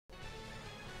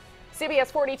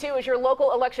CBS 42 is your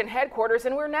local election headquarters,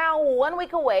 and we're now 1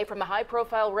 week away from the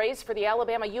high-profile race for the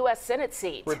Alabama U.S. Senate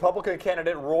seat. Republican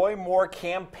candidate Roy Moore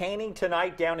campaigning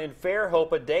tonight down in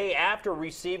Fairhope, a day after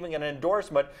receiving an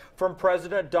endorsement from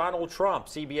President Donald Trump.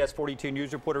 CBS 42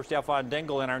 News reporter Stefan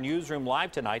Dingle in our newsroom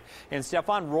live tonight. And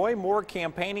Stefan, Roy Moore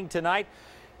campaigning tonight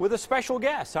with a special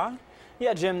guest, huh?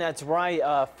 Yeah, Jim, that's right.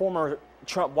 Former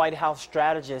Trump White House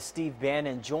strategist Steve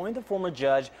Bannon joined the former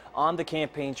judge on the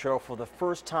campaign trail for the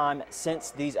first time since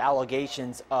these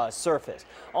allegations surfaced.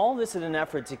 All this in an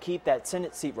effort to keep that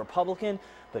Senate seat Republican,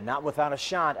 but not without a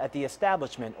shot at the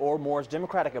establishment or Moore's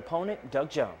Democratic opponent,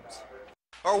 Doug Jones.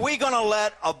 Are we going to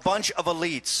let a bunch of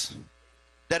elites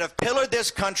that have pillared this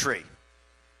country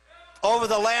over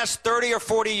the last 30 or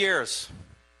 40 years,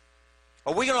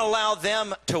 are we going to allow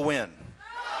them to win?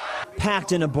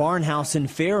 Packed in a barn house in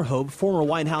Fairhope, former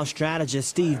White House strategist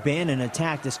Steve Bannon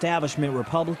attacked establishment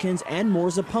Republicans and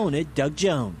Moore's opponent, Doug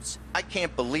Jones. I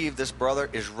can't believe this brother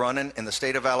is running in the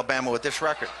state of Alabama with this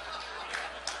record.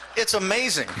 It's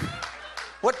amazing.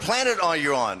 What planet are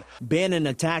you on? Bannon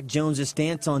attacked Jones'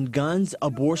 stance on guns,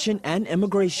 abortion, and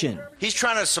immigration. He's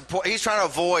trying to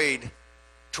avoid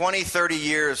 20, 30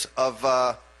 years of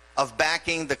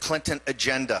backing the Clinton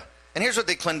agenda. And here's what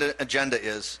the Clinton agenda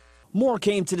is. Moore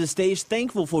came to the stage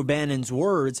thankful for Bannon's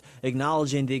words,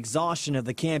 acknowledging the exhaustion of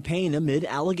the campaign amid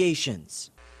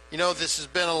allegations. You know, this has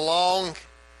been a long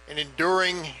and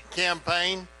enduring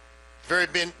campaign.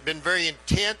 Been very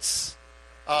intense,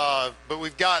 but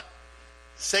we've got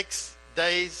 6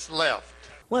 days left.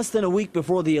 Less than a week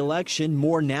before the election,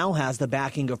 Moore now has the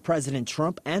backing of President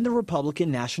Trump and the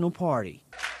Republican National Party.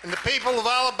 And the people of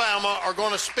Alabama are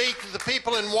going to speak to the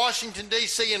people in Washington,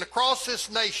 D.C. and across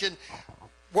this nation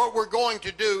what we're going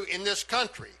to do in this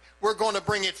country. We're going to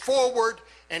bring it forward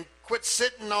and quit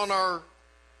sitting on our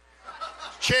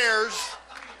chairs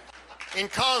in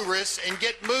Congress and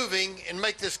get moving and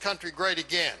make this country great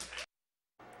again.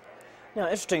 Now,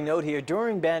 interesting note here,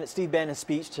 during Steve Bannon's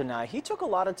speech tonight, he took a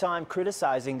lot of time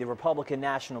criticizing the Republican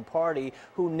National Party,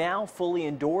 who now fully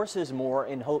endorses Moore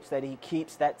in hopes that he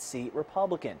keeps that seat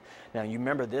Republican. Now, you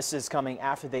remember this is coming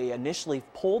after they initially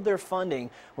pulled their funding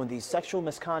when these sexual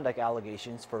misconduct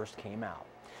allegations first came out.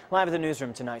 Live at the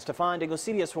newsroom tonight, Stefan Dingle,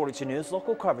 CBS 42 News,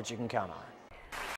 local coverage you can count on.